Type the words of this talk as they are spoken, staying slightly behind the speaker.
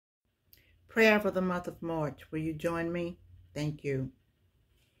Prayer for the month of March. Will you join me? Thank you.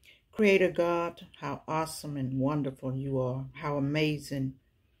 Creator God, how awesome and wonderful you are. How amazing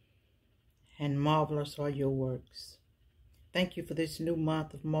and marvelous are your works. Thank you for this new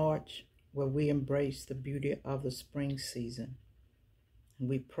month of March where we embrace the beauty of the spring season. And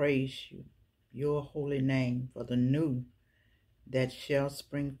we praise you, your holy name, for the new that shall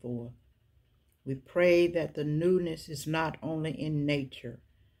spring forth. We pray that the newness is not only in nature,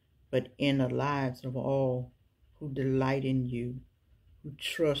 but in the lives of all who delight in you, who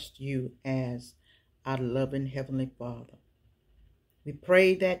trust you as our loving Heavenly Father. We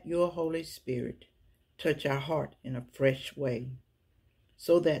pray that your Holy Spirit touch our heart in a fresh way,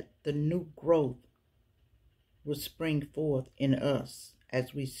 so that the new growth will spring forth in us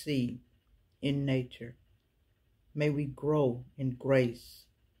as we see in nature. May we grow in grace.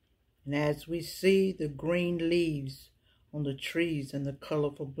 And as we see the green leaves on the trees and the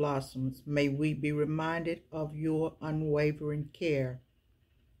colorful blossoms, may we be reminded of your unwavering care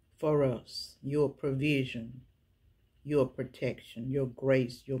for us, your provision, your protection, your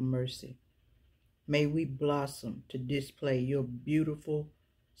grace, your mercy. May we blossom to display your beautiful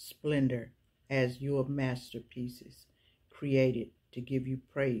splendor as your masterpieces, created to give you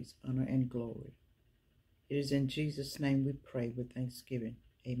praise, honor, and glory. It is in Jesus' name we pray with thanksgiving.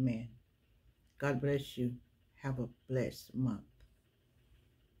 Amen. God bless you. Have a blessed month.